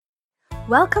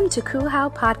Welcome to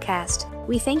Kuhau Podcast.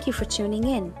 We thank you for tuning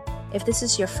in. If this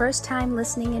is your first time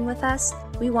listening in with us,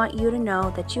 we want you to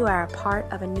know that you are a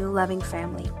part of a new loving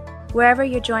family. Wherever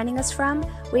you're joining us from,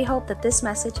 we hope that this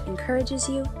message encourages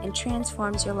you and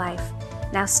transforms your life.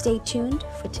 Now stay tuned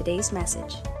for today's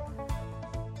message.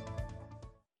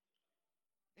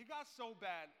 It got so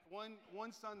bad.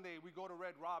 One Sunday, we go to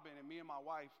Red Robin, and me and my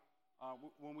wife,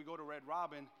 when we go to Red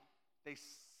Robin, they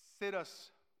sit us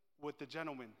with the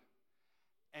gentleman.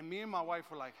 And me and my wife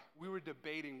we were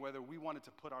debating whether we wanted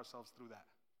to put ourselves through that.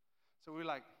 So we were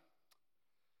like,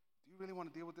 do you really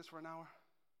want to deal with this for an hour?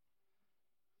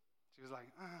 She was like,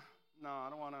 no, I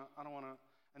don't want to.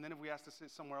 And then if we ask to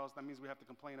sit somewhere else, that means we have to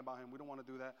complain about him. We don't want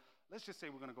to do that. Let's just say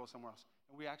we're going to go somewhere else.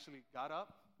 And we actually got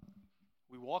up,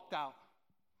 we walked out,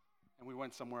 and we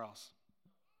went somewhere else.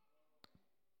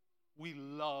 We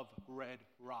love Red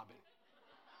Robin.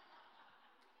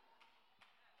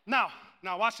 Now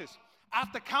watch this.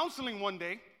 After counseling one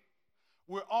day,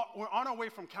 we're on our way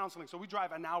from counseling, so we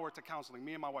drive an hour to counseling,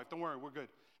 me and my wife. Don't worry, we're good.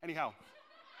 Anyhow.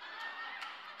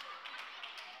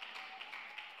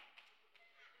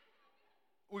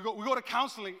 We go to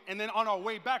counseling, and then on our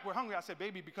way back, we're hungry. I said,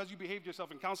 baby, because you behaved yourself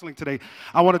in counseling today,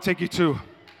 I want to take you to...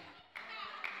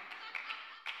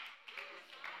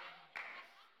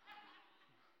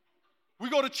 We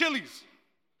go to Chili's.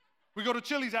 We go to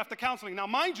Chili's after counseling. Now,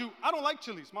 mind you, I don't like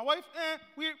Chili's. My wife,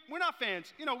 we're not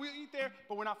fans. You know, we eat there,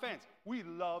 but we're not fans. We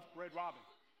love Red Robin.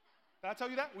 Did I tell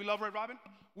you that? We love Red Robin.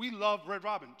 We love Red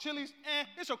Robin. Chili's,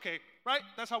 it's okay, right?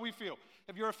 That's how we feel.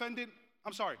 If you're offended,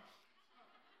 I'm sorry.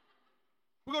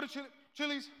 We go to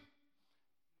Chili's.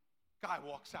 Guy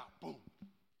walks out. Boom.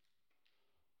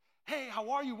 Hey, how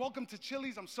are you? Welcome to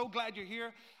Chili's. I'm so glad you're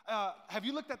here. Have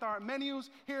you looked at our menus?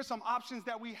 Here are some options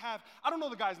that we have. I don't know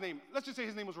the guy's name. Let's just say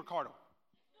his name was Ricardo.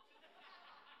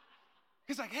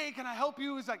 He's like, hey, can I help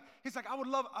you? He's like, I would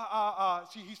love,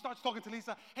 he starts talking to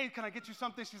Lisa. Hey, can I get you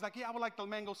something? She's like, yeah, I would like the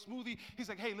mango smoothie. He's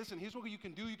like, hey, listen, here's what you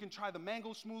can do. You can try the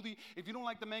mango smoothie. If you don't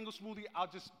like the mango smoothie,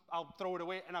 I'll throw it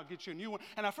away and I'll get you a new one.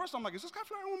 And at first I'm like, is this guy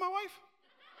flirting with my wife?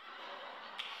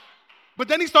 But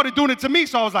then he started doing it to me,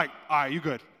 so I was like, all right, you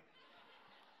good.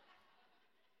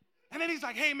 And then he's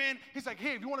like, hey, man,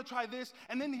 if you want to try this.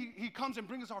 And then he comes and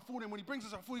brings us our food. And when he brings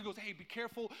us our food, he goes, hey, be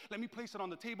careful. Let me place it on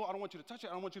the table. I don't want you to touch it.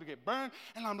 I don't want you to get burned.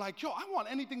 And I'm like, yo, I want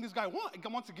anything this guy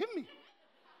wants to give me.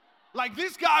 Like,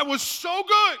 this guy was so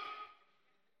good.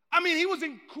 I mean, he was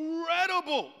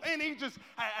incredible. And he just,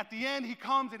 at the end, he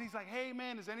comes and he's like, hey,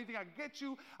 man, is there anything I can get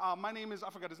you? My name is, I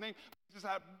forgot his name.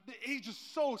 He's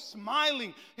just so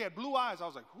smiling. He had blue eyes. I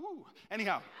was like, whoo.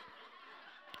 Anyhow.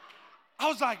 I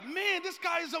was like, man, this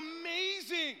guy is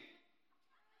amazing.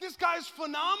 This guy is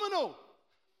phenomenal.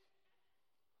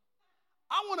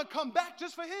 I want to come back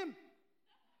just for him.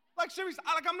 Like, seriously,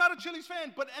 I'm not a Chili's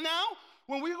fan. But now,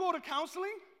 when we go to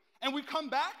counseling and we come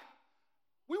back,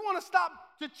 we want to stop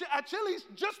at Chili's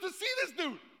just to see this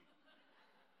dude.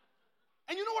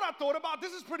 And you know what I thought about?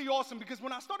 This is pretty awesome because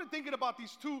when I started thinking about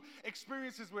these two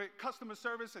experiences with customer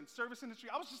service and service industry,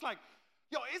 I was just like,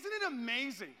 yo, isn't it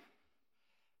amazing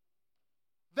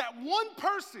that one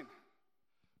person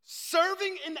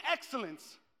serving in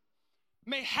excellence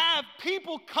may have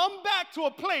people come back to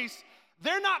a place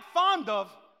they're not fond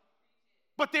of,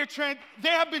 but they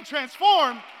have been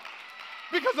transformed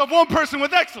because of one person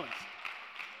with excellence.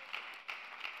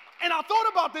 And I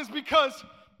thought about this because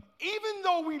even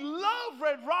though we love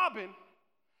Red Robin,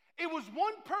 it was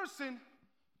one person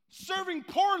serving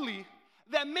poorly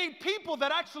that made people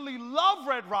that actually love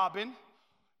Red Robin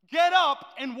get up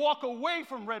and walk away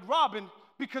from Red Robin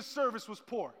because service was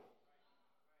poor.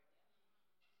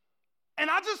 And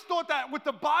I just thought that with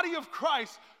the body of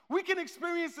Christ, we can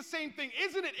experience the same thing.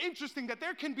 Isn't it interesting that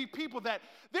there can be people that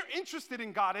they're interested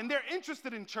in God and they're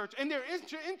interested in church and they're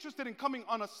interested in coming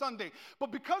on a Sunday.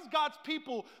 But because God's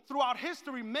people throughout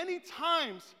history many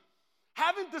times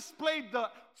haven't displayed the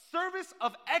service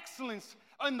of excellence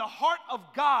in the heart of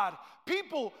God,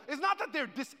 people, it's not that they're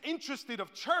disinterested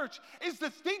of church, it's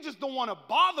that they just don't want to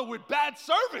bother with bad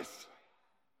service.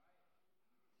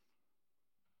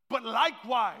 But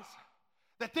likewise,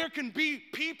 that there can be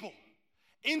people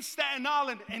in Staten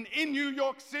Island and in New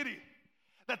York City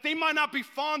that they might not be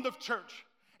fond of church.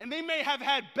 And they may have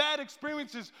had bad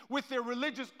experiences with their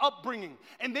religious upbringing.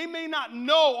 And they may not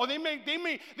know, or they may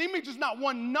just not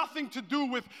want nothing to do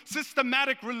with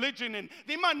systematic religion. And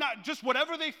they might not just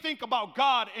whatever they think about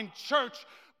God and church.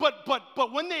 But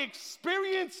when they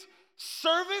experience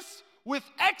service with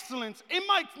excellence, it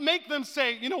might make them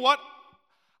say, you know what?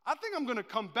 I think I'm going to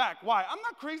come back. Why? I'm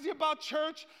not crazy about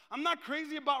church. I'm not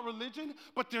crazy about religion.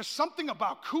 But there's something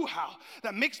about Kuhau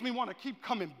that makes me want to keep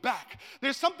coming back.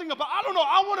 There's something about, I don't know,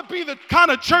 I want to be the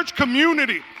kind of church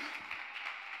community.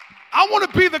 I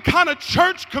want to be the kind of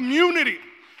church community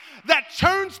that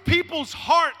turns people's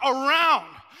heart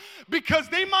around. Because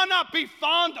they might not be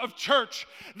fond of church.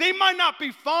 They might not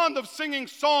be fond of singing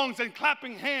songs and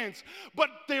clapping hands. But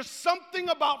there's something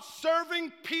about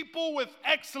serving people with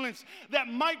excellence that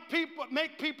might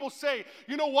make people say,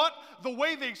 you know what? The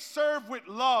way they serve with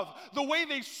love, the way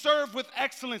they serve with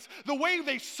excellence, the way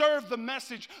they serve the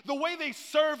message, the way they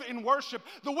serve in worship,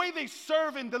 the way they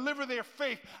serve and deliver their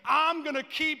faith, I'm going to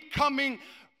keep coming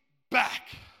back.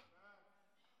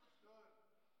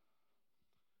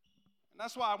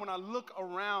 That's why when I look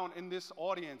around in this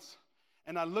audience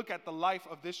and I look at the life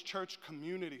of this church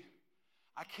community,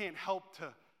 I can't help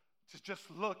to just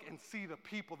look and see the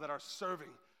people that are serving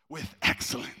with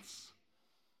excellence.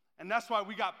 And that's why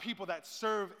we got people that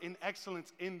serve in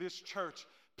excellence in this church.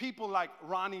 People like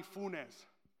Ronnie Funes,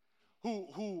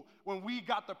 who when we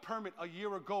got the permit a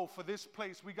year ago for this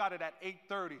place, we got it at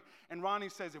 8:30. And Ronnie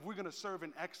says, if we're going to serve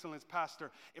in excellence, Pastor,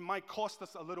 it might cost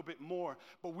us a little bit more,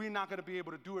 but we're not going to be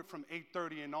able to do it from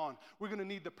 8:30 and on. We're going to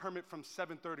need the permit from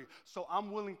 7:30. So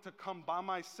I'm willing to come by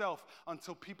myself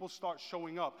until people start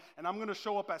showing up. And I'm going to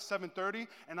show up at 7:30,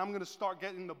 and I'm going to start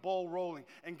getting the ball rolling.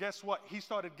 And guess what? He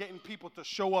started getting people to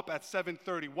show up at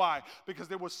 7:30. Why? Because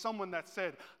there was someone that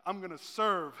said, I'm going to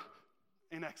serve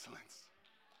in excellence.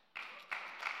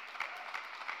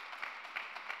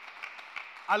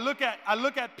 I look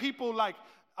at people like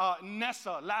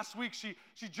Nessa. Last week, she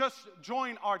just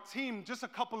joined our team just a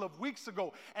couple of weeks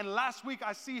ago. And last week,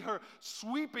 I see her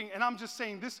sweeping. And I'm just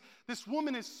saying, this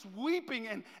woman is sweeping.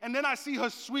 And then I see her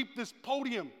sweep this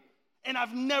podium. And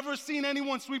I've never seen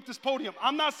anyone sweep this podium.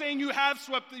 I'm not saying you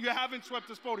haven't swept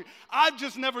this podium. I've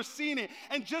just never seen it.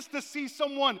 And just to see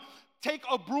someone take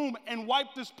a broom and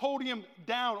wipe this podium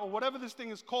down, or whatever this thing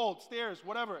is called, stairs,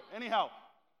 whatever, anyhow.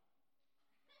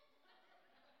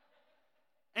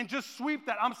 And just sweep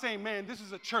that. I'm saying, man, this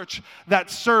is a church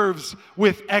that serves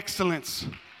with excellence.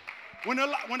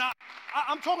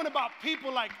 I'm talking about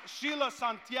people like Sheila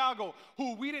Santiago,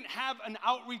 who we didn't have an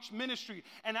outreach ministry.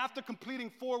 And after completing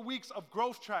 4 weeks of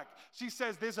Growth Track, she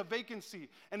says there's a vacancy,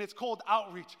 and it's called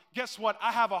outreach. Guess what?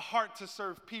 I have a heart to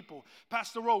serve people.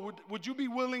 Pastor Rowe, would you be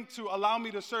willing to allow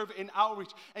me to serve in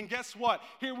outreach? And guess what?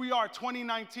 Here we are,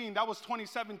 2019. That was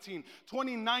 2017.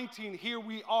 2019, here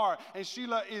we are. And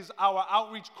Sheila is our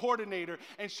outreach coordinator,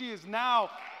 and she is now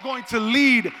going to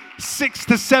lead 6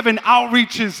 to 7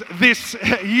 outreaches this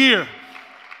year.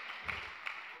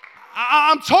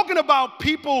 I'm talking about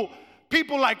people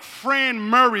like Fran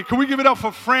Murray. Can we give it up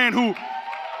for Fran, who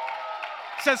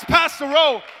says, Pastor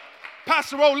Rowe,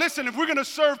 listen, if we're going to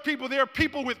serve people, there are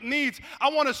people with needs. I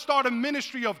want to start a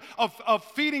ministry of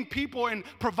feeding people and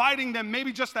providing them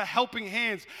maybe just a helping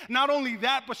hands. Not only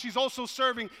that, but she's also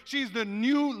serving. She's the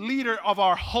new leader of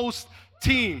our host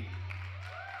team.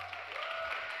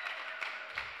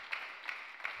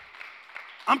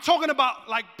 I'm talking about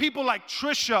like people like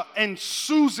Trisha and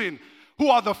Susan, who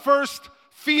are the first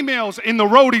females in the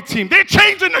roadie team. They're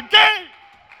changing the game.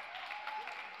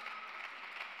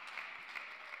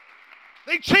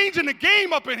 They're changing the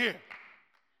game up in here.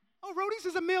 Oh, roadies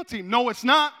is a male team. No, it's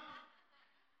not.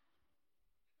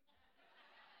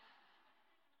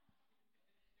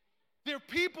 There are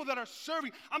people that are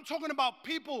serving. I'm talking about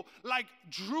people like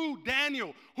Drew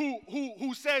Daniel,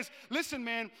 who says, listen,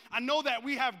 man, I know that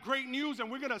we have great news and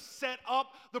we're going to set up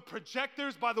the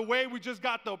projectors. By the way, we just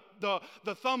got the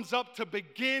thumbs up to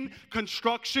begin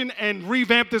construction and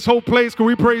revamp this whole place. Can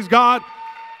we praise God?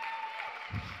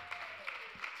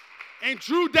 And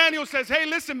Drew Daniel says, hey,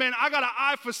 listen, man, I got an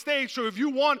eye for stage, so if you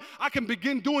want, I can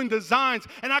begin doing designs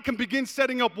and I can begin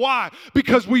setting up. Why?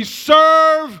 Because we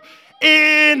serve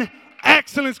in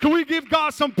excellence. Can we give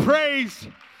God some praise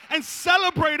and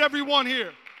celebrate everyone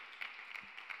here?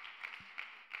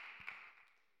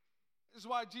 This is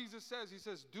why Jesus says, he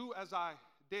says, do as I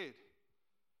did.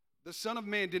 The Son of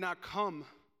Man did not come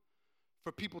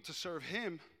for people to serve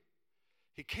him.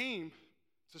 He came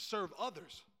to serve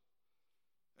others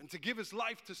and to give his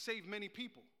life to save many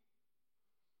people.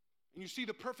 And you see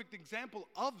the perfect example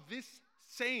of this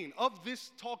saying, of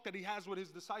this talk that he has with his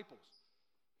disciples.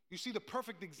 You see the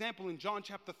perfect example in John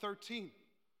chapter 13.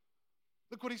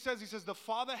 Look what he says. He says, the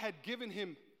Father had given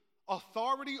him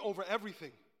authority over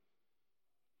everything,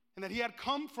 and that he had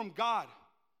come from God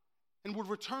and would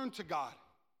return to God.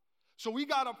 So he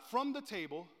got up from the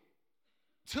table,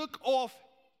 took off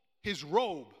his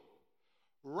robe,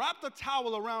 wrapped a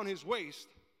towel around his waist,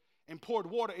 and poured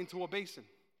water into a basin.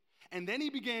 And then he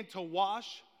began to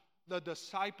wash the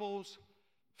disciples'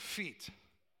 feet,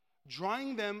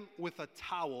 drying them with a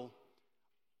towel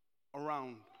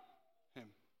around him.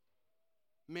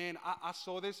 Man, I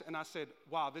saw this and I said,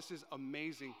 wow, this is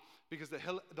amazing, because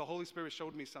the Holy Spirit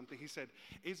showed me something. He said,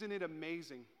 isn't it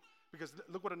amazing? Because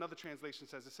look what another translation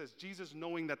says. It says, Jesus,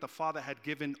 knowing that the Father had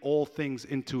given all things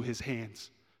into his hands.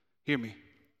 Hear me.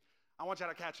 I want you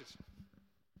to catch this.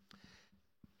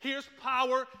 Here's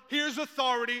power, here's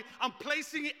authority. I'm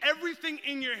placing everything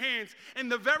in your hands.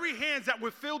 And the very hands that were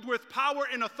filled with power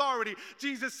and authority,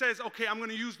 Jesus says, okay, I'm going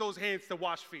to use those hands to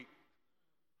wash feet.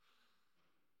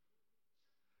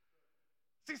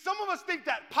 See, some of us think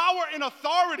that power and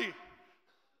authority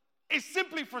is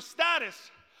simply for status.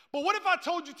 But what if I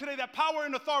told you today that power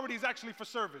and authority is actually for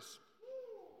service?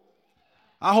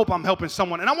 I hope I'm helping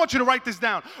someone. And I want you to write this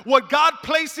down. What God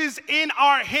places in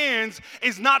our hands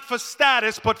is not for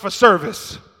status, but for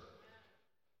service.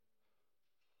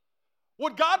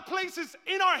 What God places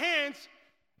in our hands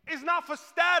is not for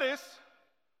status,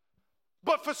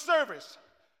 but for service.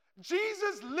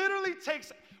 Jesus literally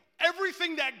takes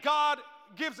everything that God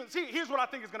gives him. See, here's what I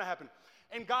think is going to happen.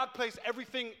 And God placed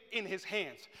everything in his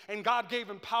hands. And God gave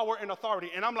him power and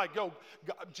authority. And I'm like, yo,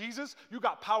 God, Jesus, you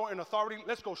got power and authority.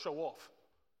 Let's go show off.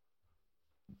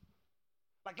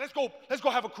 Like, let's go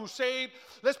have a crusade.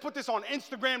 Let's put this on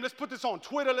Instagram. Let's put this on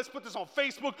Twitter. Let's put this on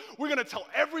Facebook. We're going to tell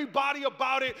everybody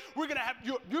about it. We're going to have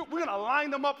we're going to line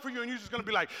them up for you, and you're just going to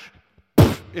be like,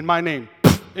 in my name,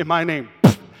 in my name.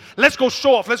 Let's go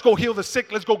show off. Let's go heal the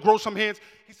sick. Let's go grow some hands.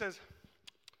 He says,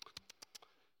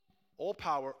 all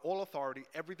power, all authority,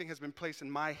 everything has been placed in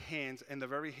my hands, and the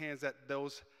very hands that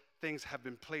those things have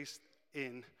been placed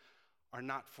in are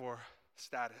not for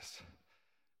status.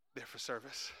 They're for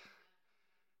service.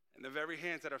 And the very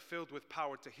hands that are filled with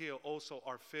power to heal also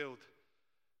are filled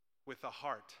with a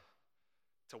heart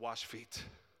to wash feet.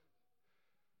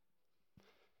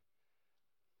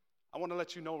 I want to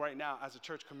let you know right now, as a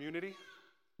church community,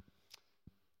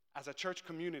 I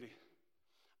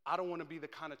don't want to be the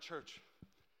kind of church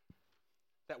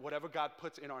that whatever God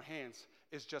puts in our hands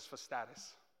is just for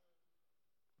status.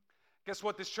 Guess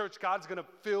what? This church, God's going to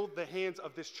fill the hands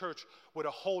of this church with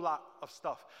a whole lot of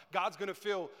stuff. God's going to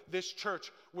fill this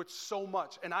church with so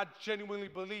much. And I genuinely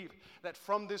believe that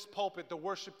from this pulpit, the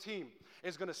worship team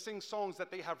is going to sing songs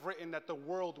that they have written that the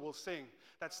world will sing,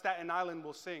 that Staten Island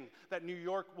will sing, that New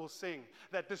York will sing,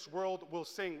 that this world will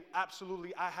sing.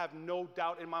 Absolutely, I have no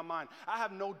doubt in my mind. I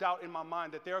have no doubt in my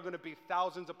mind that there are going to be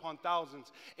thousands upon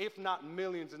thousands, if not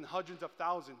millions and hundreds of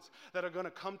thousands, that are going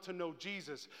to come to know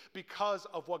Jesus because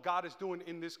of what God is doing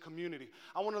in this community.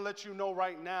 I want to let you know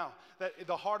right now that at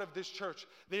the heart of this church,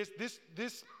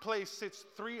 this place sits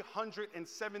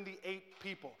 378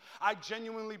 people. I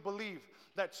genuinely believe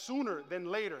that sooner than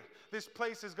later, this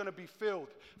place is going to be filled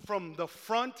from the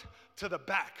front to the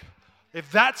back.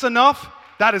 If that's enough,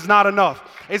 that is not enough.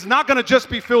 It's not going to just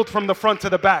be filled from the front to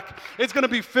the back. It's going to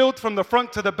be filled from the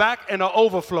front to the back and an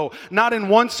overflow. Not in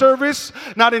one service,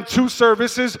 not in two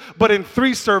services, but in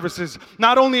three services.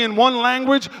 Not only in one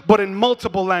language, but in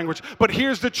multiple language. But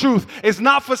here's the truth. It's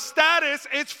not for status,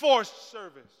 it's for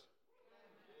service.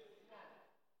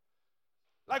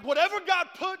 Like whatever God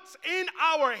puts in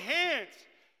our hands,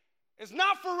 it's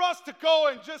not for us to go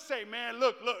and just say, man,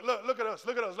 look at us,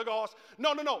 look at us.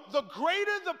 No. The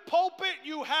greater the pulpit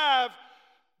you have,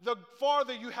 the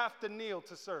farther you have to kneel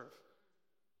to serve.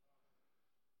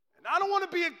 And I don't want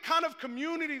to be a kind of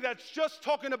community that's just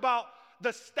talking about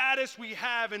the status we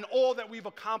have and all that we've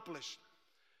accomplished.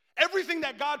 Everything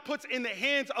that God puts in the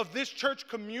hands of this church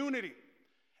community,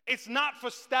 it's not for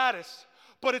status,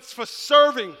 but it's for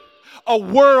serving a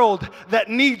world that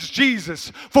needs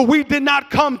Jesus. For we did not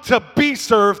come to be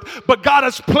served, but God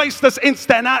has placed us in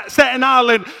Staten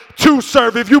Island to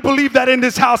serve. If you believe that in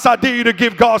this house, I dare you to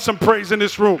give God some praise in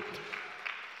this room.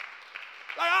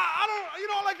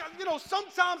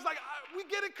 Sometimes we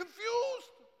get it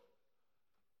confused.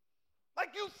 Like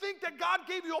you think that God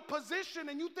gave you a position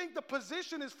and you think the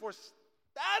position is for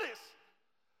status.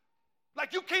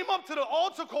 Like you came up to the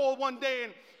altar call one day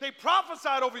and they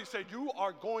prophesied over you, said, you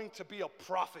are going to be a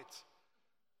prophet.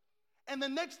 And the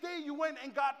next day you went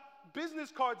and got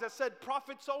business cards that said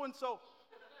prophet so-and-so.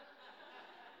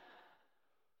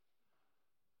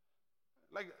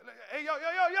 Like, hey,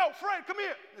 yo, Fred, come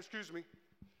here. Excuse me.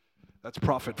 That's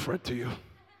Prophet Fred to you.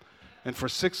 And for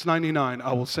 $6.99,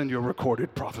 I will send you a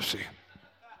recorded prophecy.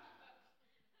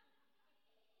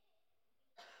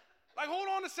 Like, hold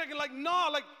on a second. Like, nah,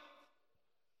 like,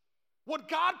 what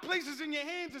God places in your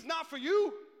hands is not for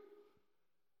you.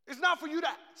 It's not for you to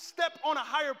step on a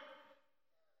higher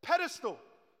pedestal.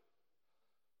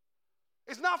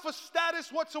 It's not for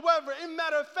status whatsoever. In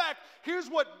matter of fact, here's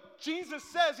what Jesus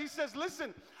says. He says,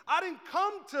 listen, I didn't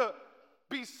come to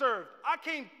be served. I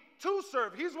came to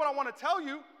serve. Here's what I want to tell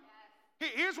you.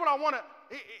 Here's what I want to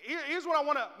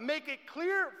make it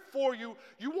clear for you.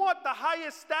 You want the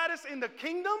highest status in the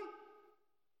kingdom?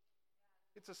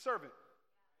 It's a servant.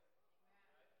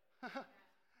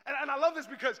 And I love this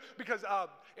because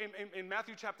in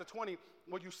Matthew chapter 20,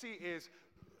 what you see is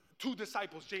two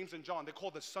disciples, James and John. They're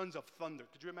called the sons of thunder.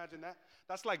 Could you imagine that?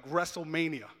 That's like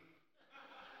WrestleMania.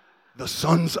 The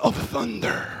sons of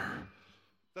thunder.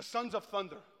 The sons of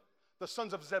thunder. The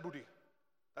sons of Zebedee.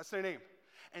 That's their name.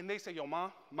 And they say, yo,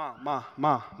 ma, I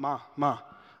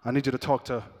need you to talk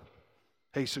to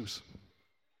Jesus.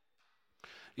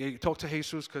 Yeah, you talk to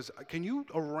Jesus because can you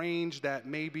arrange that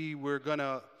maybe we're going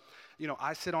to,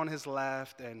 I sit on his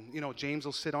left and, James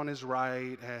will sit on his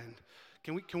right. And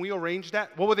can we arrange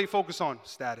that? What would they focus on?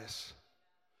 Status.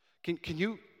 Can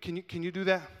you do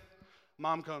that?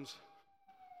 Mom comes.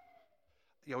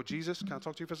 Yo, Jesus, can I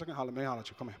talk to you for a second? Let me holler at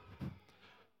you. Come here.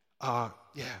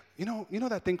 Yeah, you know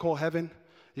that thing called heaven?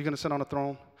 You're going to sit on a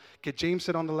throne. Can James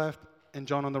sit on the left and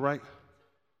John on the right?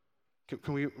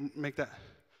 Can we make that?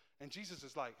 And Jesus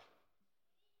is like,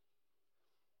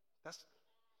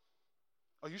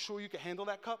 are you sure you can handle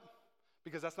that cup?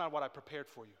 Because that's not what I prepared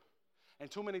for you.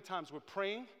 And too many times we're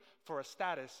praying for a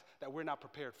status that we're not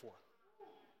prepared for.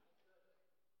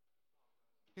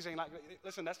 He's saying,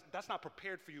 listen, that's not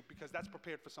prepared for you because that's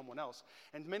prepared for someone else.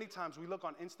 And many times we look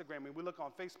on Instagram and we look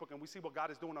on Facebook and we see what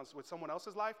God is doing with someone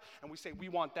else's life, and we say, we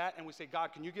want that, and we say,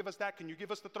 God, can you give us that? Can you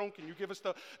give us the throne? Can you give us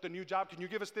the new job? Can you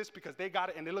give us this? Because they got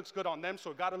it and it looks good on them,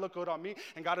 so it got to look good on me.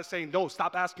 And God is saying, no,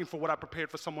 stop asking for what I prepared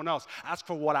for someone else. Ask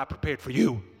for what I prepared for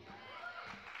you.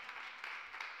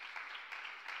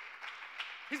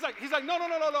 He's like,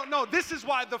 no. This is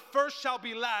why the first shall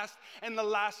be last and the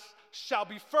last shall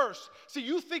be first. See,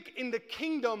 you think in the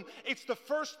kingdom, it's the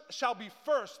first shall be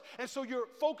first. And so you're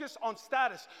focused on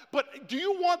status. But do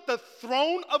you want the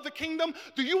throne of the kingdom?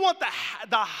 Do you want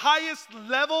the highest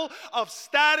level of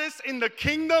status in the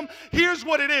kingdom? Here's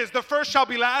what it is. The first shall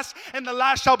be last and the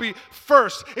last shall be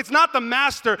first. It's not the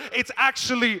master. It's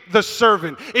actually the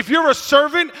servant. If you're a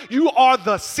servant, you are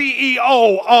the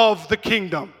CEO of the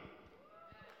kingdom.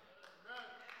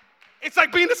 It's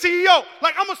like being the CEO.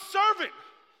 Like, I'm a servant.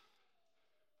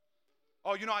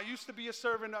 Oh, I used to be a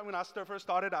servant when I first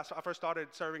started. I first started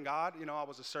serving God. I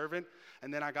was a servant.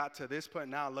 And then I got to this point.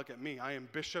 Now look at me. I am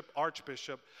bishop,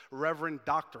 archbishop, reverend,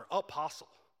 doctor, apostle.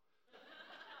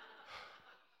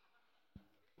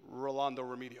 Rolando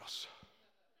Remedios.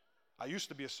 I used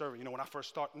to be a servant. When I first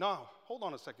started. No, hold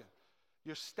on a second.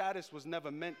 Your status was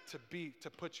never meant to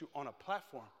put you on a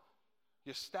platform.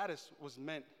 Your status was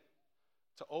meant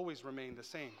to always remain the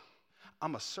same.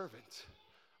 I'm a servant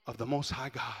of the Most High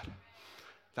God.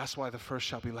 That's why the first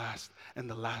shall be last and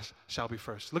the last shall be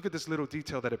first. Look at this little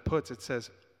detail that it puts. It said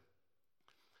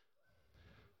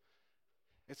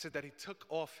that he took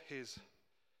off his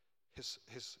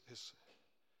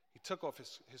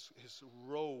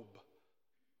robe.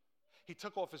 He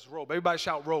took off his robe. Everybody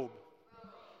shout robe.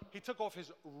 He took off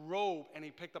his robe and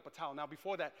he picked up a towel. Now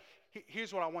before that,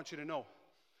 here's what I want you to know.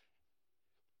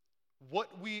 What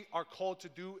we are called to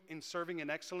do in serving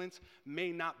in excellence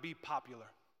may not be popular.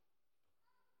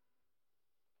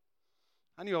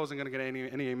 I knew I wasn't going to get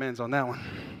any amens on that one.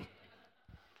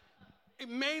 It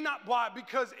may not. Why?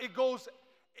 Because it goes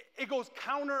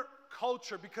counter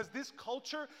culture. Because this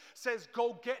culture says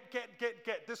go get.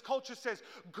 This culture says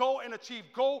go and achieve.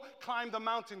 Go climb the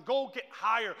mountain. Go get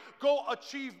higher. Go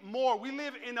achieve more. We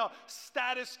live in a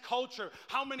status culture.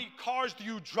 How many cars do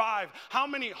you drive? How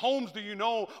many homes do you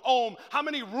own? How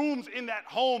many rooms in that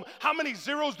home? How many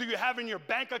zeros do you have in your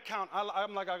bank account?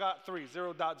 I'm like, I got 3,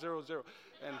 0.00.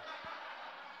 And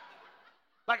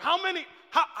like how much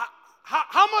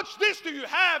this do you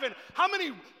have, and how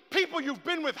many people you've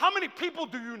been with, how many people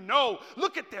do you know?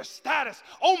 Look at their status.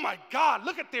 Oh my God,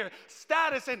 look at their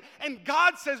status. And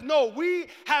God says, no, we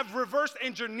have reverse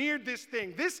engineered this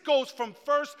thing. This goes from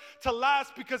first to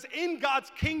last, because in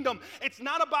God's kingdom, it's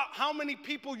not about how many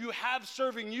people you have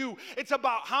serving you. It's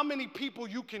about how many people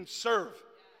you can serve.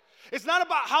 It's not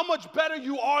about how much better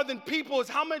you are than people. It's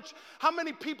how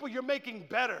many people you're making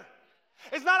better.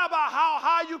 It's not about how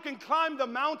high you can climb the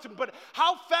mountain, but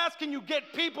how fast can you get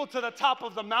people to the top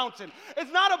of the mountain.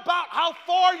 It's not about how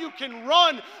far you can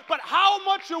run, but how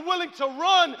much you're willing to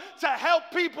run to help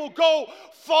people go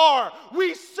far.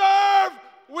 We serve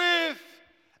with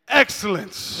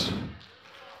excellence.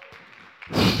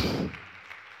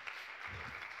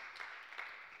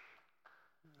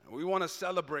 We want to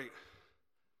celebrate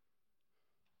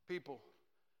people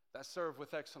that serve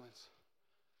with excellence.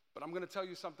 But I'm going to tell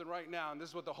you something right now, and this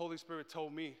is what the Holy Spirit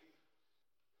told me.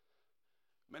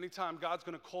 Many times, God's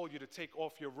going to call you to take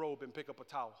off your robe and pick up a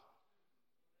towel.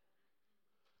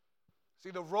 See,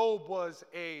 the robe was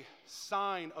a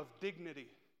sign of dignity.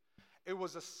 It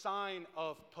was a sign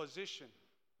of position.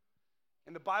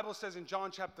 And the Bible says in John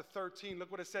chapter 13,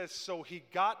 look what it says. So he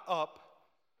got up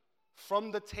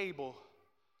from the table,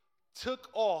 took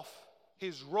off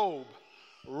his robe,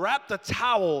 wrapped a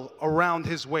towel around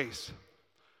his waist.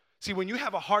 See, when you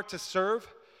have a heart to serve,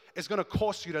 it's going to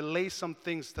cost you to lay some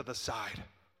things to the side.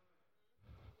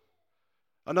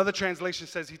 Another translation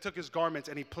says he took his garments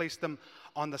and he placed them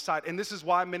on the side. And this is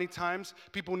why many times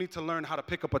people need to learn how to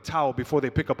pick up a towel before they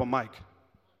pick up a mic.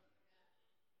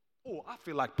 Oh, I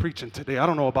feel like preaching today. I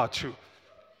don't know about you.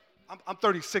 I'm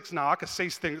 36 now. I can say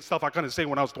stuff I couldn't say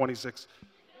when I was 26.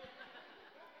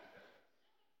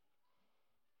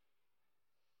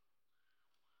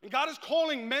 And God is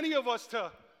calling many of us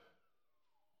to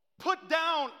put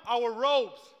down our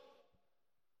robes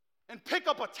and pick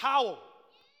up a towel.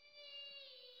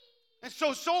 And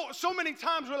so many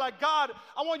times we're like, God,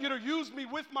 I want you to use me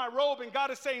with my robe. And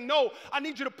God is saying, no, I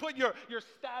need you to put your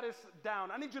status down.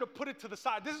 I need you to put it to the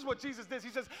side. This is what Jesus did. He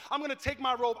says, I'm going to take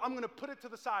my robe, I'm going to put it to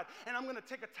the side, and I'm going to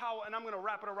take a towel and I'm going to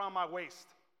wrap it around my waist.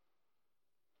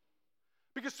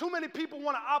 Because too many people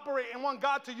want to operate and want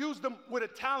God to use them with a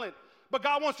talent, but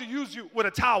God wants to use you with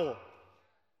a towel.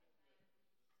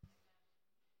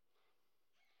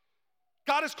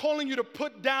 God is calling you to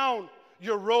put down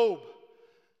your robe.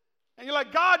 And you're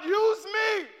like, God, use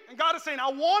me. And God is saying,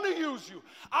 I want to use you.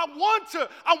 I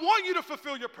want you to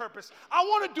fulfill your purpose. I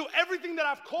want to do everything that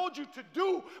I've called you to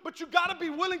do, but you got to be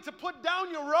willing to put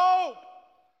down your robe.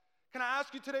 Can I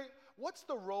ask you today, what's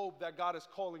the robe that God is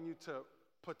calling you to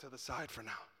put to the side for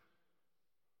now?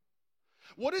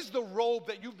 What is the robe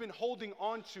that you've been holding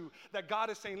on to that God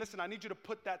is saying, listen, I need you to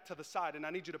put that to the side and I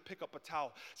need you to pick up a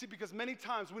towel? See, because many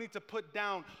times we need to put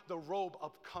down the robe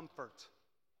of comfort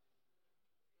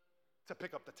to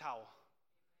pick up the towel.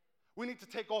 We need to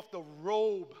take off the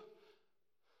robe.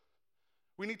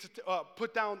 We need to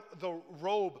put down the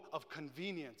robe of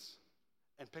convenience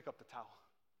and pick up the towel.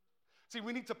 See,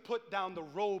 we need to put down the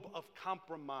robe of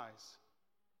compromise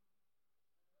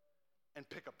and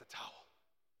pick up the towel.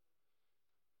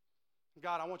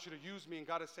 God, I want you to use me. And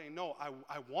God is saying, no,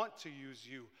 I want to use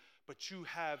you, but you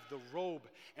have the robe.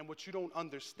 And what you don't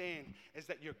understand is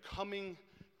that you're coming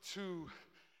to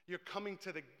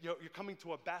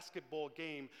a basketball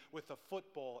game with a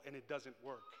football and it doesn't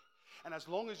work. And as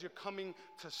long as you're coming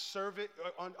to serve it,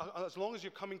 as long as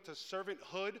you're coming to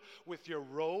servanthood with your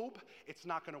robe, it's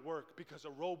not going to work, because a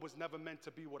robe was never meant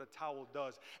to be what a towel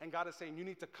does. And God is saying you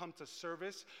need to come to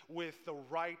service with the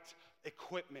right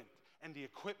equipment. And the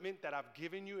equipment that I've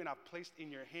given you and I've placed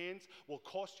in your hands will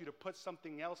cost you to put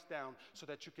something else down so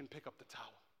that you can pick up the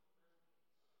towel.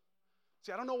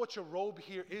 See, I don't know what your robe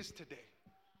here is today.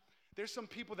 There's some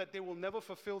people that they will never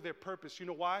fulfill their purpose. You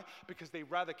know why? Because they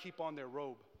rather keep on their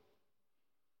robe.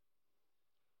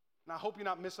 And I hope you're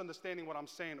not misunderstanding what I'm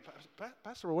saying.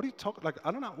 Pastor, what are you talking? Like,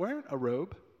 I'm not wearing a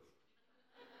robe.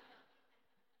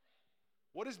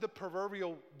 What is the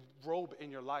proverbial robe in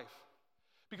your life?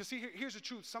 Because see, here's the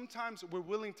truth. Sometimes we're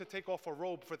willing to take off a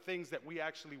robe for things that we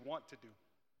actually want to do.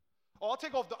 Oh, I'll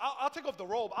take off the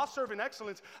robe. I'll serve in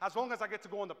excellence as long as I get to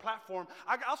go on the platform.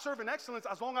 I'll serve in excellence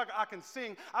as long as I can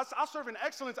sing. I'll serve in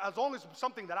excellence as long as it's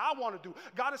something that I want to do.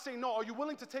 God is saying, no, are you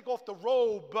willing to take off the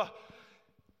robe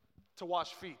to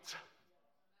wash feet?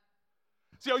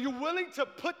 See, are you willing to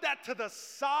put that to the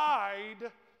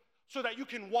side so that you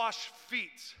can wash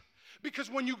feet?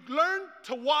 Because when you learn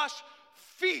to wash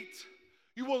feet,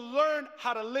 you will learn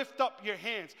how to lift up your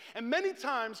hands. And many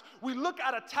times we look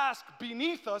at a task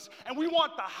beneath us and we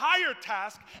want the higher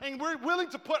task, and we're willing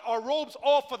to put our robes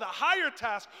off for the higher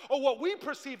task, or what we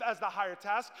perceive as the higher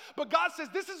task. But God says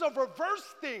this is a reverse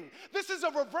thing. This is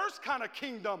a reverse kind of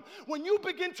kingdom. When you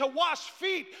begin to wash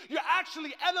feet, you're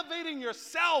actually elevating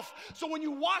yourself. So when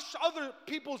you wash other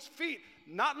people's feet,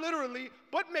 not literally,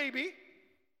 but maybe,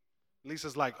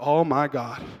 Lisa's like, oh my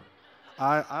God,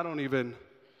 I don't even...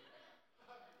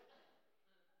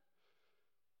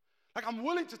 Like, I'm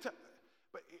willing to tell,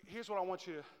 but here's what I want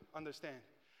you to understand.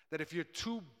 That if you're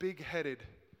too big-headed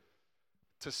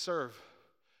to serve,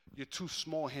 you're too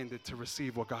small-handed to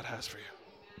receive what God has for you.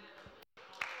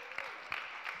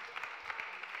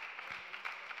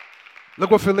 Look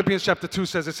what Philippians chapter 2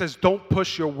 says. It says, don't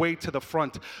push your way to the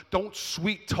front. Don't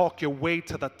sweet-talk your way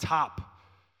to the top.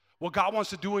 What God wants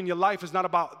to do in your life is not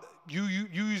about you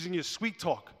using your sweet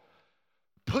talk.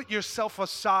 Put yourself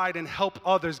aside and help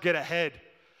others get ahead.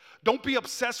 Don't be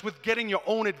obsessed with getting your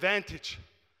own advantage.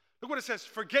 Look what it says,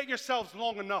 forget yourselves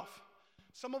long enough.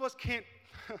 Some of us can't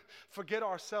forget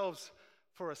ourselves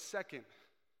for a second.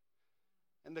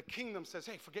 And the kingdom says,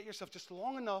 hey, forget yourself just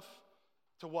long enough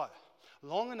to what?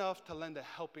 Long enough to lend a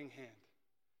helping hand.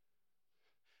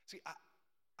 See,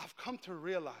 I've come to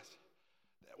realize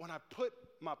that when I put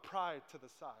my pride to the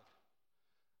side,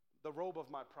 the robe of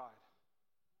my pride.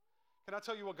 Can I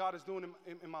tell you what God is doing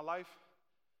in my life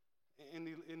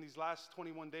in these last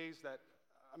 21 days that,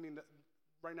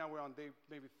 right now we're on day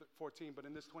maybe 14, but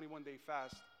in this 21-day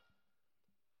fast,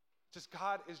 just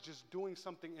God is just doing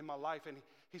something in my life, and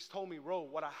he's told me, Ro,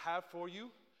 what I have for you,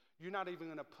 you're not even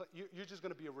going to play, you're just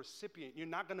going to be a recipient. You're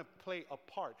not going to play a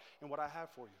part in what I have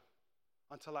for you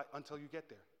until you get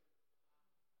there.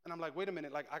 And I'm like, wait a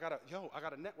minute, like I got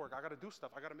to network, I got to do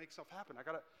stuff, I got to make stuff happen.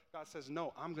 God says,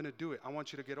 no, I'm going to do it. I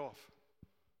want you to get off.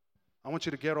 I want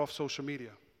you to get off social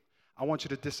media. I want you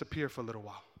to disappear for a little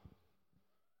while.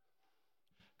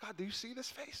 God, do you see this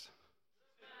face?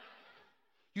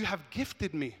 You have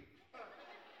gifted me.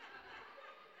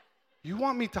 You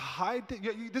want me to hide?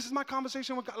 This is my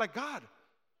conversation with God. Like, God,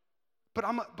 but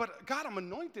God, I'm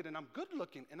anointed and I'm good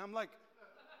looking. And I'm like,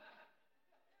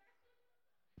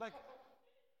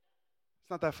 it's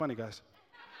not that funny, guys.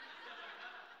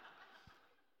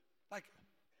 Like,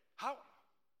 how?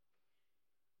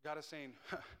 God is saying,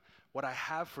 what I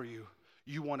have for you,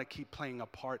 you want to keep playing a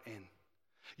part in.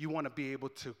 You want to be able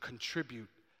to contribute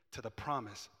to the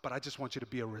promise, but I just want you to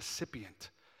be a recipient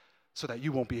so that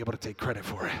you won't be able to take credit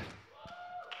for it.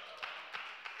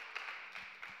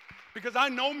 Because I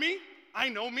know me,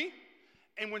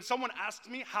 and when someone asks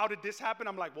me, how did this happen?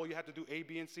 I'm like, well, you had to do A,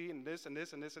 B, and C, and this, and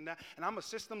this, and this, and that. And I'm a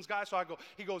systems guy, so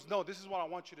he goes, no, this is what I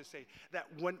want you to say. That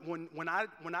when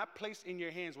I place in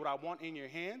your hands what I want in your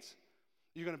hands,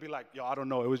 you're going to be like, yo, I don't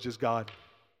know, it was just God.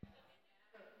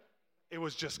 It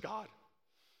was just God.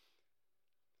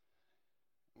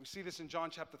 We see this in John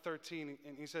chapter 13,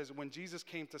 and he says, when Jesus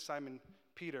came to Simon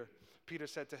Peter, Peter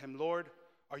said to him, Lord,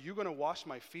 are you going to wash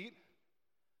my feet?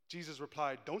 Jesus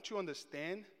replied, don't you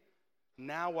understand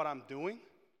now what I'm doing?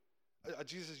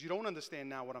 Jesus says, you don't understand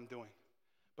now what I'm doing,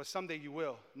 but someday you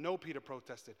will. No, Peter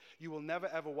protested, you will never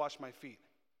ever wash my feet.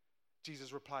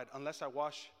 Jesus replied, unless I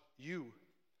wash you,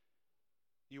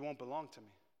 you won't belong to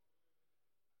me.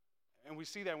 And we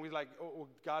see that and we're like, oh,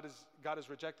 God is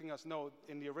rejecting us. No,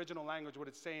 in the original language, what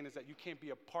it's saying is that you can't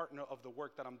be a partner of the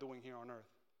work that I'm doing here on earth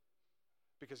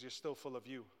because you're still full of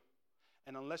you.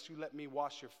 And unless you let me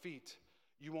wash your feet,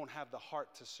 you won't have the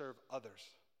heart to serve others.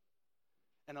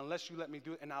 And unless you let me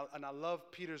do it, and I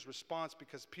love Peter's response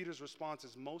because Peter's response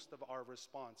is most of our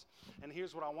response. And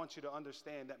here's what I want you to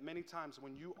understand, that many times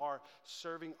when you are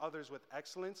serving others with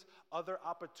excellence, other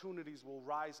opportunities will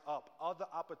rise up. Other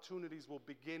opportunities will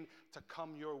begin to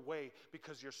come your way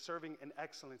because you're serving in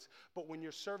excellence. But when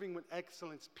you're serving with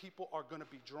excellence, people are going to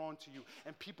be drawn to you,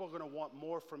 and people are going to want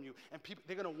more from you, and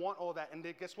they're going to want all that. And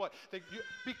guess what?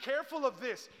 Be careful of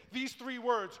these three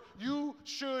words. You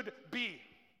should be.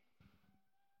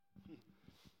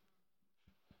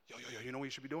 Yo, you know what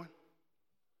you should be doing?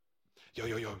 Yo,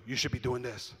 you should be doing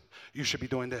this. You should be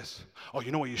doing this. Oh,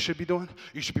 you know what you should be doing?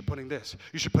 You should be putting this.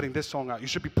 You should be putting this song out. You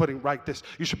should be putting this.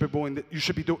 You should be doing this. You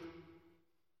should be doing.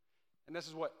 And this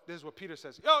is what Peter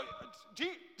says. Yo,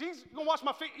 Jesus, you gonna wash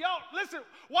my feet? Yo, listen,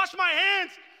 wash my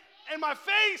hands and my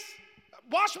face.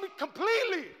 Wash me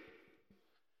completely.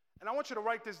 And I want you to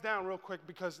write this down real quick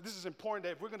because this is important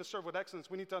that if we're going to serve with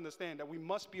excellence, we need to understand that we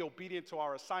must be obedient to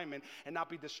our assignment and not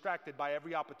be distracted by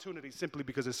every opportunity simply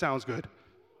because it sounds good.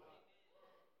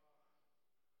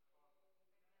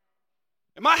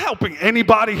 Am I helping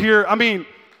anybody here?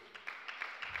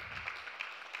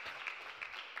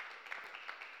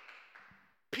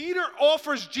 Peter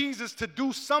offers Jesus to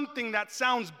do something that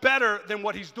sounds better than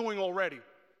what he's doing already.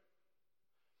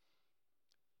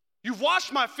 You've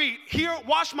washed my feet, here,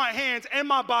 wash my hands and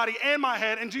my body and my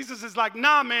head. And Jesus is like,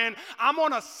 nah, man, I'm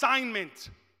on assignment.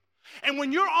 And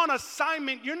when you're on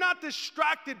assignment, you're not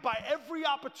distracted by every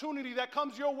opportunity that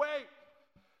comes your way.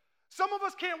 Some of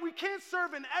us we can't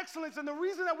serve in excellence, and the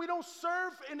reason that we don't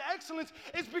serve in excellence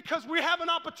is because we have an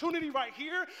opportunity right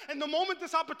here, and the moment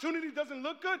this opportunity doesn't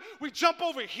look good, we jump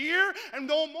over here, and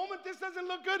the moment this doesn't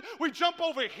look good, we jump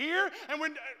over here, and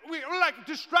we're like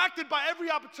distracted by every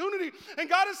opportunity. And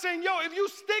God is saying, yo, if you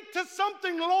stick to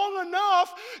something long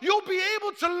enough, you'll be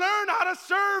able to learn how to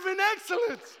serve in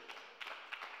excellence.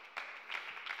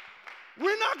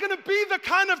 We're not going to be the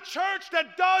kind of church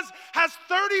that has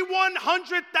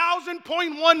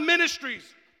 3,100,000.1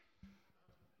 ministries.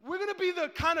 We're going to be the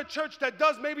kind of church that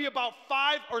does maybe about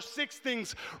 5 or 6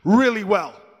 things really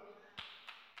well.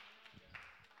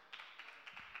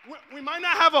 We might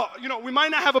not have we might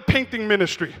not have a painting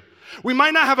ministry. We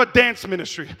might not have a dance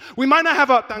ministry. We might not have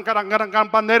a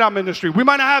bandera ministry. We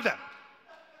might not have that.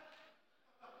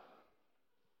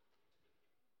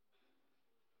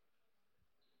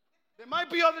 There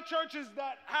might be other churches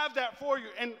that have that for you.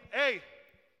 And hey,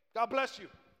 God bless you.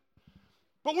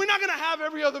 But we're not going to have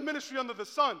every other ministry under the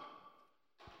sun.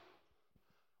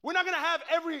 We're not going to have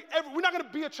we're not going to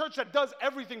be a church that does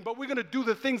everything, but we're going to do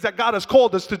the things that God has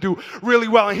called us to do really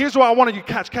well. And here's what I wanted you to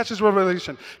catch this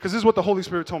revelation, because this is what the Holy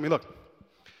Spirit told me. Look,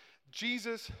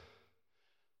 Jesus,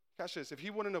 catch this, if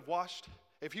he would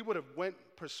have went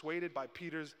persuaded by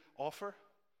Peter's offer,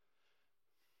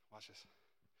 watch this.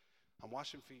 I'm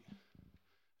washing feet.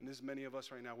 And there's many of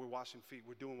us right now, we're washing feet.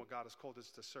 We're doing what God has called us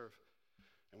to serve.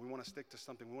 And we want to stick to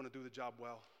something. We want to do the job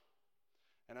well.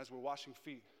 And as we're washing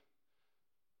feet,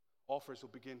 offers will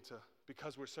begin to,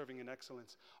 because we're serving in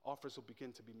excellence, offers will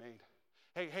begin to be made.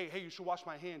 Hey, you should wash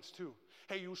my hands too.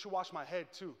 Hey, you should wash my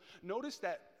head too. Notice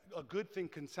that a good thing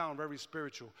can sound very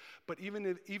spiritual, but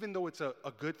even though it's a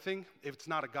good thing, if it's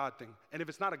not a God thing. And if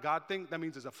it's not a God thing, that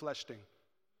means it's a flesh thing.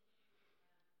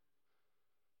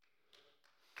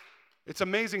 It's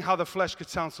amazing how the flesh could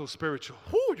sound so spiritual.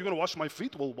 Whoo, you're going to wash my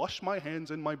feet? Well, wash my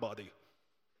hands and my body.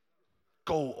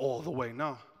 Go all the way.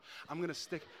 No, I'm going to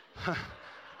stick.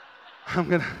 I'm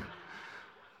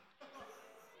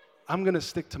going to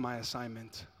stick to my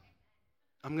assignment.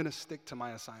 I'm going to stick to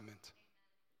my assignment.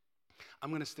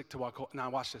 I'm going to stick to what. Now,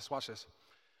 watch this.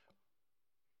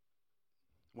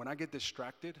 When I get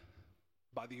distracted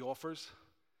by the offers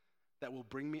that will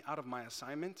bring me out of my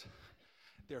assignment,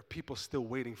 there are people still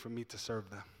waiting for me to serve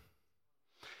them.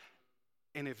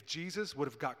 And if Jesus would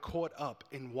have got caught up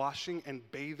in washing and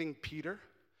bathing Peter,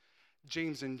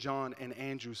 James and John and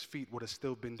Andrew's feet would have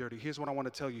still been dirty. Here's what I want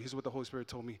to tell you. Here's what the Holy Spirit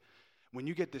told me. When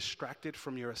you get distracted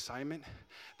from your assignment,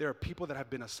 there are people that have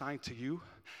been assigned to you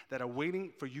that are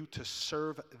waiting for you to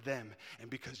serve them. And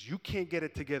because you can't get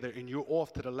it together and you're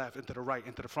off to the left and to the right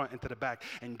and to the front and to the back,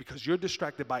 and because you're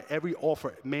distracted by every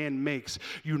offer man makes,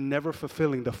 you're never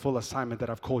fulfilling the full assignment that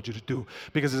I've called you to do.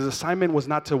 Because his assignment was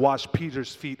not to wash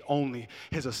Peter's feet only.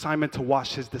 His assignment to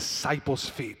wash his disciples'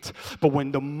 feet. But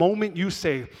when the moment you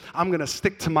say, I'm going to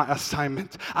stick to my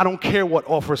assignment, I don't care what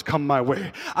offers come my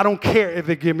way. I don't care if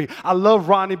they give me. I love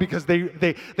Ronnie because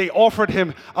they offered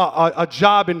him a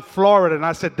job in Florida, and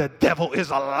I said, the devil is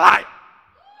a lie.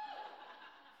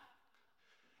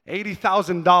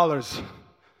 $80,000.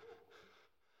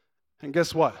 And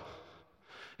guess what?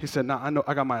 He said, no, I know,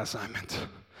 I got my assignment.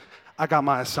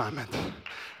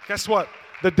 Guess what?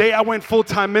 The day I went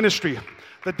full-time ministry,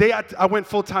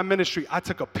 I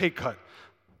took a pay cut.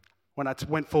 When I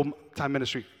went full-time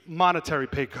ministry, monetary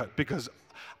pay cut, because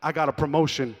I got a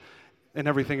promotion and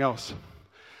everything else.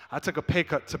 I took a pay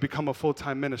cut to become a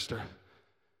full-time minister.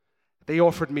 They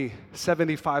offered me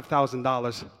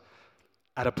 $75,000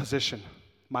 at a position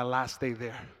my last day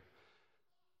there.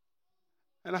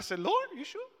 And I said, Lord, you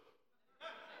sure?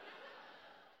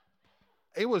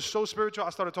 It was so spiritual, I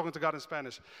started talking to God in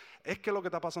Spanish. Es que lo que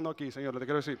está pasando aquí, Señor, le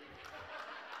quiero decir.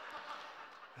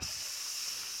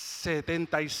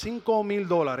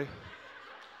 $75,000.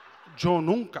 Yo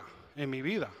nunca en mi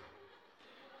vida.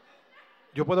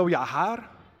 Yo puedo viajar,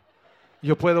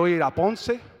 yo puedo ir a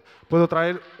Ponce, puedo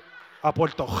traer a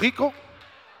Puerto Rico.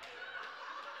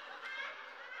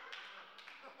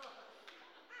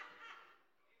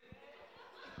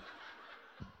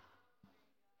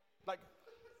 Like,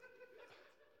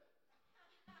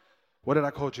 what did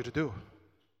I call you to do?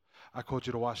 I called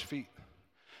you to wash feet.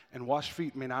 And wash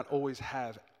feet may not always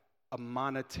have a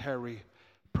monetary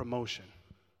promotion.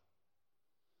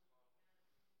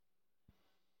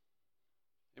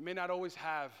 It may not always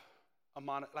have a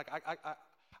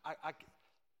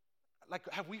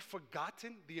have we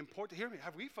forgotten the importance? Hear me.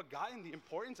 Have we forgotten the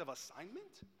importance of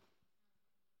assignment?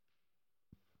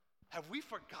 Have we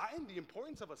forgotten the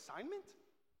importance of assignment?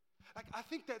 Like, I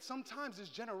think that sometimes this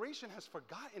generation has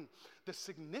forgotten the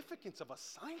significance of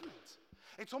assignment.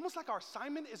 It's almost like our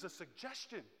assignment is a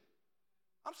suggestion.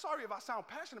 I'm sorry if I sound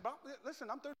passionate about it. Listen,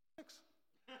 I'm 36.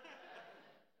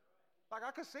 Like,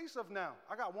 I could say stuff now.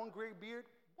 I got one gray beard.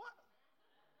 What?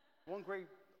 One gray,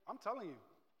 I'm telling you,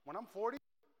 when I'm 40,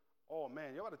 oh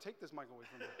man, you ought to take this mic away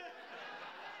from me.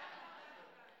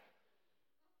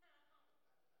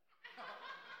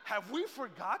 Have we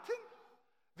forgotten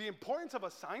the importance of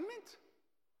assignment?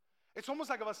 It's almost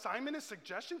like if assignment is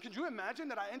suggestion. Can you imagine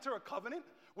that I enter a covenant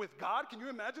with God? Can you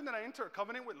imagine that I enter a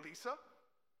covenant with Lisa?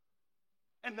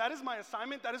 And that is my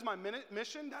assignment, that is my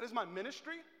mission, that is my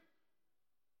ministry.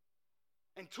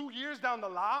 And 2 years down the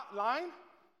line,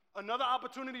 another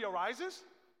opportunity arises.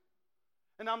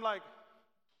 And I'm like,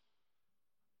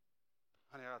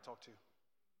 honey, I got to talk to you.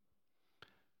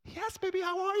 Yes, baby,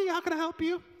 how are you? How can I help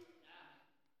you?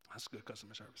 That's good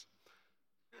customer service.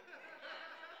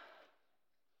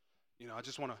 I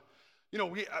just want to,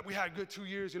 we had a good 2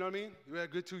 years, you know what I mean? We had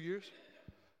a good 2 years.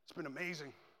 It's been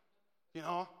amazing,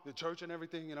 the church and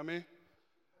everything, you know what I mean?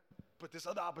 But this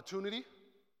other opportunity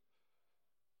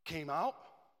came out,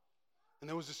 and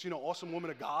there was this, awesome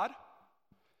woman of God,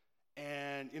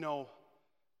 and,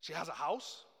 she has a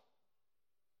house.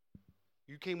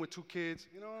 You came with 2 kids,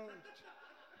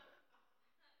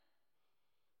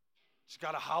 She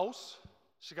got a house,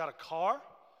 she got a car,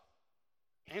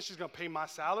 and she's going to pay my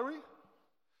salary.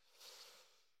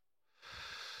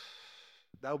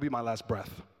 That will be my last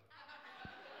breath.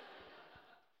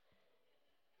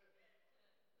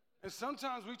 And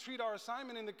sometimes we treat our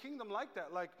assignment in the kingdom like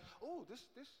that, like,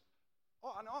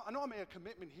 I know I made a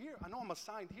commitment here. I know I'm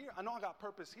assigned here. I know I got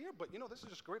purpose here, but this is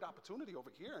just a great opportunity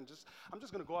over here, and I'm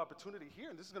just going to go opportunity here,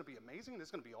 and this is going to be amazing, and this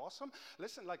is going to be awesome.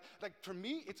 Listen, like for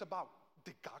me, it's about,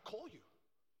 did God call you?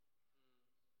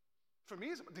 For me,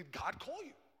 it's, did God call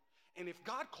you? And if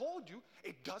God called you,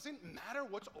 it doesn't matter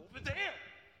what's over there.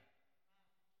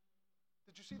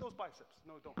 Did you see those biceps?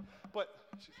 No, don't. But,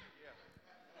 yeah.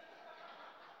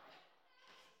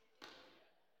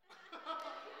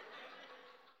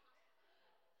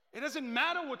 It doesn't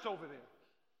matter what's over there.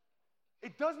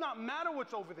 It does not matter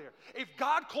what's over there. If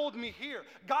God called me here,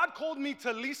 God called me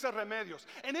to Lisa Remedios,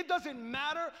 and it doesn't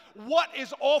matter what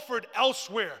is offered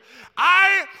elsewhere.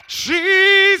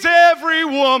 She's every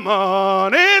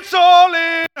woman. It's all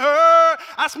in her.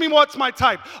 Ask me what's my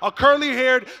type. A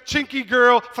curly-haired, chinky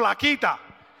girl, flaquita.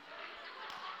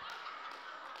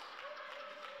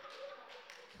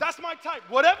 That's my type.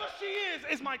 Whatever she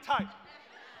is my type.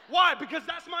 Why? Because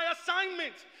that's my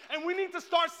assignment. And we need to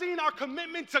start seeing our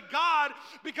commitment to God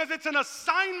because it's an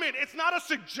assignment. It's not a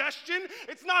suggestion.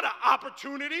 It's not an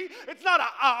opportunity. It's not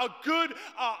a good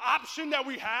option that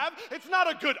we have. It's not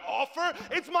a good offer.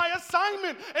 It's my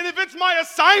assignment. And if it's my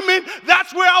assignment,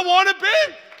 that's where I want to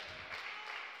be.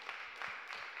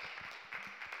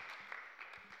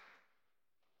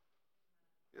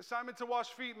 The assignment to wash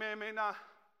feet, man, may not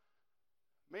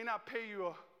pay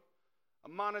you a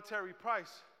monetary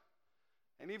price.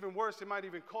 And even worse, it might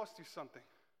even cost you something.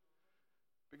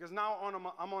 Because now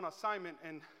I'm on assignment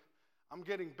and I'm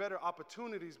getting better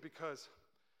opportunities because,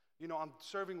 I'm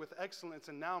serving with excellence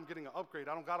and now I'm getting an upgrade.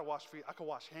 I don't got to wash feet. I can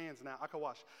wash hands now. I can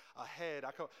wash a head.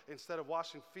 Instead of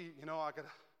washing feet, God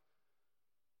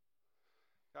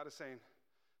is saying,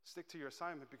 stick to your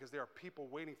assignment because there are people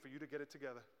waiting for you to get it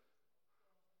together.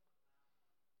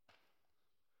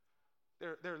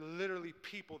 There are literally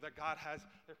people that God has.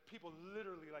 There are people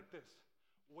literally like this,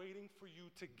 waiting for you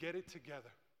to get it together.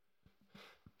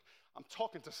 I'm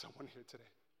talking to someone here today.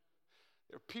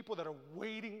 There are people that are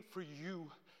waiting for you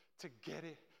to get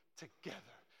it together.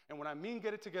 And when I mean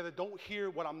get it together, don't hear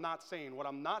what I'm not saying. What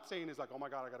I'm not saying is like, oh my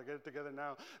God, I got to get it together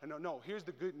now. And no, here's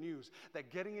the good news,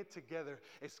 that getting it together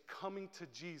is coming to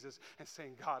Jesus and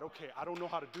saying, God, okay, I don't know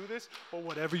how to do this, but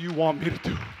whatever you want me to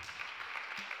do.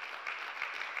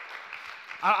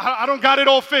 I don't got it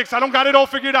all fixed. I don't got it all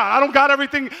figured out. I don't got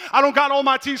everything. I don't got all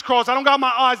my T's crossed. I don't got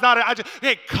my I's dotted.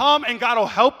 Come and God will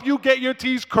help you get your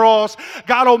T's crossed.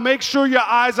 God will make sure your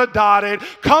I's are dotted.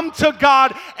 Come to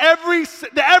God. Every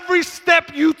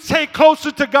step you take closer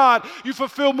to God, you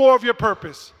fulfill more of your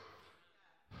purpose.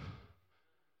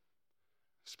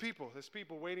 There's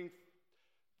people waiting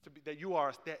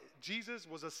that Jesus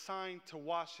was assigned to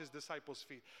wash his disciples'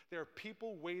 feet. There are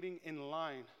people waiting in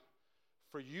line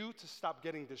for you to stop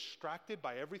getting distracted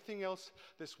by everything else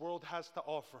this world has to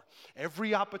offer.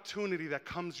 Every opportunity that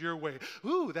comes your way.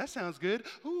 Ooh, that sounds good.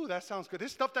 Ooh, that sounds good.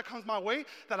 There's stuff that comes my way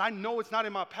that I know it's not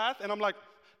in my path, and I'm like,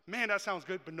 man, that sounds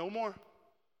good, but no more.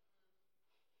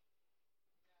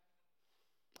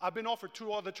 I've been offered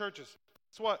 2 other churches.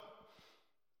 Guess what?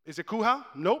 Is it Kuha?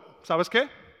 Nope. ¿Sabes qué?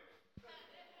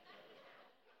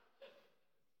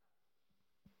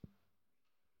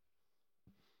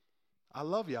 I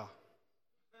love y'all.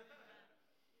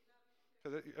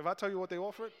 Because if I tell you what they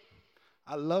offered,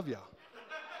 I love y'all.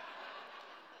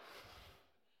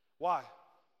 Why?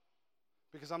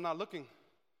 Because I'm not looking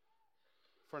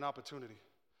for an opportunity.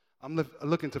 I'm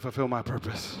looking to fulfill my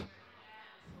purpose.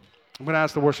 I'm going to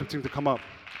ask the worship team to come up.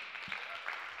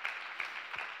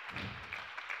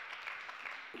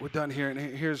 We're done here, and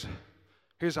here's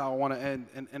how I want to end,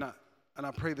 and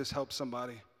I pray this helps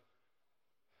somebody.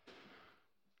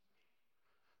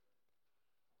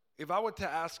 If I were to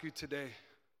ask you today,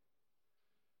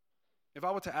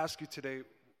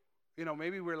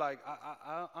 maybe we're like,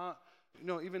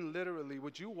 even literally,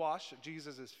 would you wash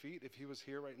Jesus' feet if he was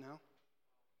here right now?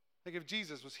 Like if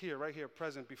Jesus was here, right here,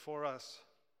 present before us,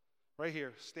 right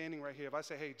here, standing right here. If I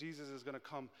say, hey, Jesus is going to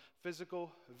come,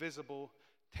 physical, visible,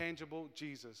 tangible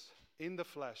Jesus in the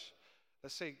flesh.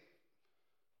 Let's say,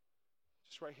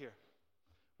 just right here.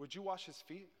 Would you wash his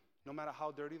feet no matter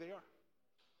how dirty they are?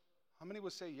 How many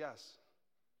would say yes?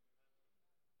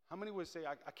 How many would say,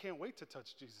 I can't wait to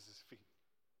touch Jesus' feet?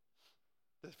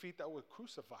 The feet that were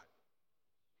crucified.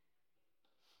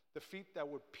 The feet that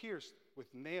were pierced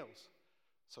with nails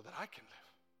so that I can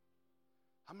live.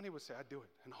 How many would say, I do it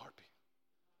in a heartbeat?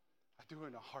 I do it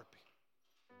in a heartbeat.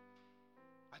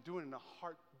 I do it in a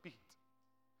heartbeat.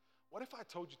 What if I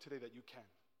told you today that you can?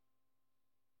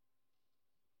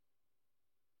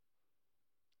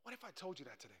 What if I told you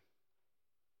that today?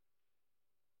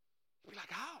 You'd be like,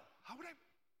 how? How could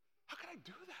I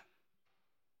do that?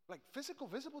 Like physical,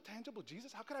 visible, tangible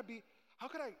Jesus? How could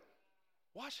I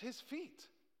wash his feet?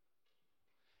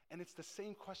 And it's the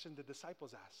same question the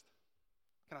disciples asked.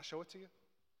 Can I show it to you?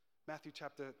 Matthew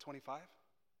chapter 25.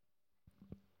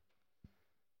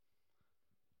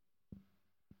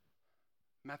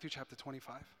 Matthew chapter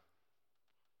 25.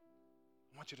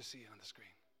 I want you to see it on the screen.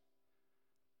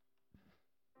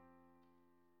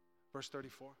 Verse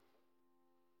 34.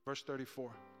 Verse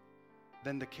 34.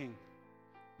 Then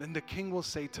the king will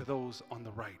say to those on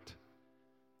the right,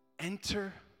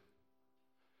 enter,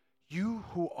 you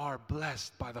who are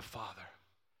blessed by the Father.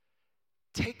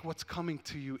 Take what's coming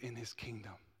to you in his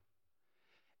kingdom.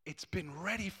 It's been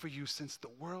ready for you since the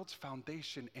world's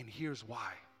foundation, and here's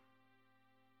why.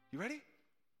 You ready?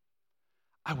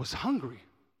 I was hungry,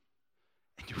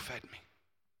 and you fed me.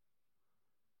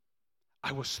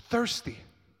 I was thirsty,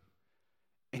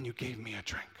 and you gave me a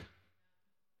drink.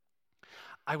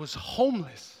 I was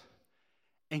homeless,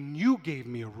 and you gave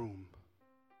me a room.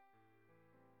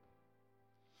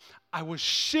 I was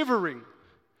shivering,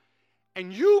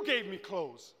 and you gave me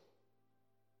clothes.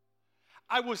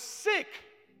 I was sick,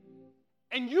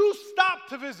 and you stopped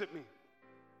to visit me.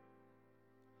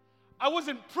 I was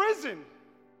in prison,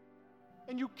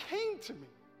 and you came to me.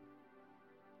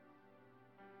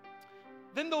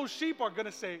 Then those sheep are going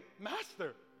to say,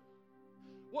 Master,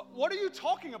 what are you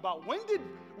talking about? When did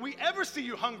we ever see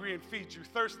you hungry and feed you,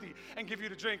 thirsty and give you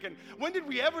to drink? And when did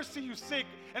we ever see you sick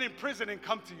and in prison and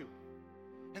come to you?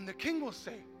 And the king will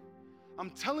say, I'm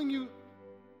telling you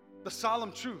the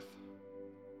solemn truth.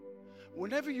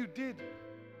 Whenever you did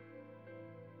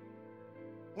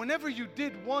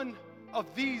one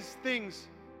of these things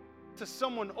to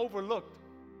someone overlooked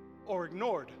or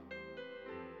ignored,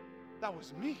 that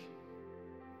was me.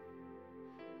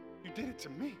 You did it to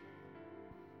me.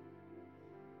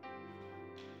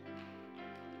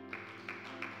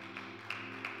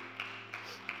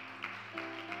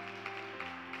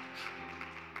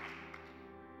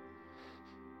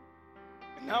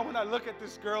 And now when I look at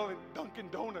this girl in Dunkin'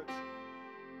 Donuts,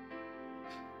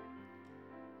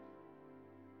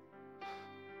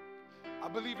 I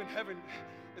believe in heaven,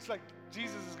 it's like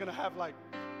Jesus is going to have we're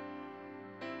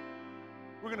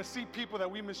going to see people that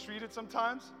we mistreated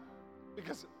sometimes,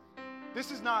 because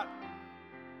this is not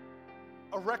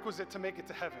a requisite to make it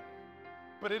to heaven,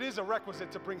 but it is a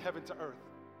requisite to bring heaven to earth.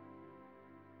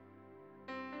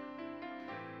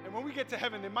 And when we get to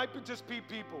heaven, there might just be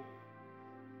people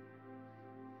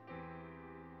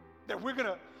that we're going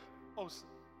to,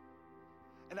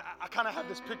 and I kind of have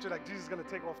this picture like Jesus is going to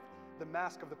take off the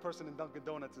mask of the person in Dunkin'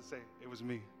 Donuts and say, it was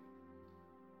me.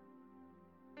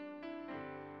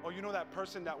 Or you know that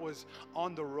person that was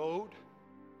on the road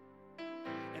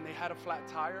and they had a flat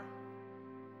tire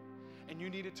and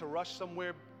you needed to rush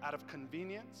somewhere out of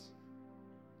convenience,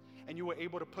 and you were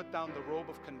able to put down the robe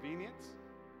of convenience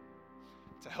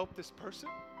to help this person?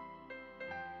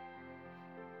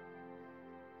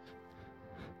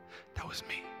 That was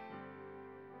me.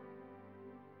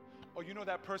 Or you know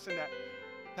that person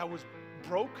that was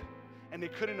broke and they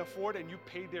couldn't afford, and you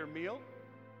paid their meal,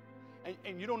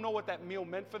 and you don't know what that meal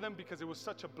meant for them because it was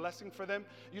such a blessing for them.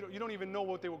 You don't even know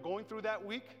what they were going through that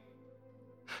week.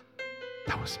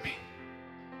 That was me.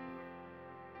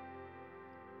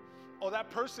 Or that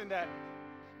person that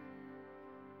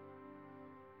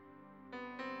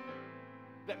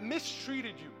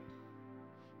mistreated you.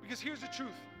 Because here's the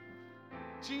truth.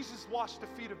 Jesus washed the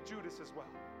feet of Judas as well.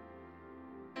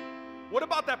 What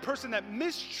about that person that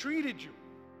mistreated you?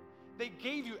 They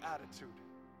gave you attitude.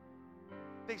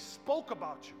 They spoke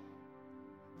about you.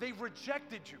 They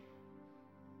rejected you.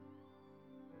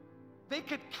 They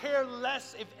could care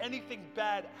less if anything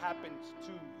bad happens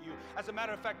to you. As a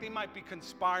matter of fact, they might be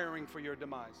conspiring for your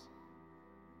demise.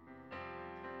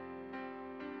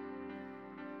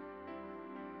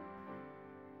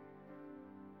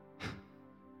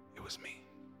 It was me.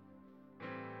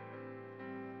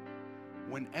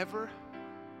 whenever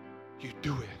you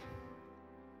do it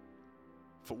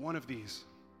for one of these,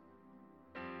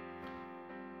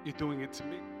 you're doing it to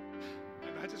me.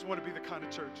 And I just want to be the kind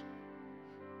of church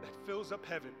that fills up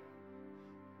heaven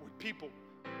with people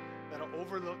that are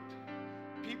overlooked,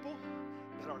 people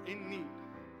that are in need,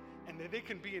 and that they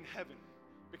can be in heaven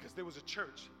because there was a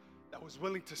church that was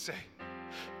willing to say,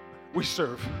 we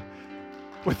serve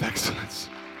with excellence.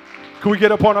 Can we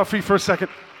get up on our feet for a second?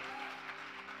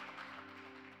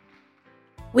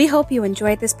 We hope you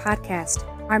enjoyed this podcast.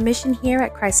 Our mission here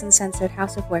at Christ Uncensored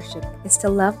House of Worship is to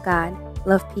love God,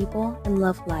 love people, and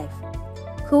love life.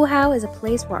 Cool How is a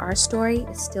place where our story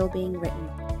is still being written.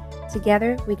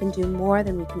 Together, we can do more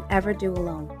than we can ever do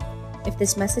alone. If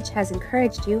this message has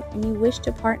encouraged you and you wish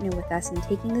to partner with us in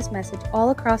taking this message all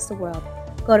across the world,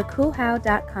 go to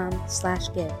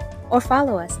coolhow.com/give or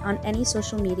follow us on any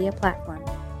social media platform.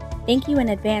 Thank you in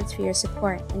advance for your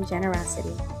support and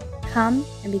generosity. Come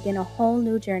and begin a whole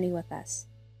new journey with us.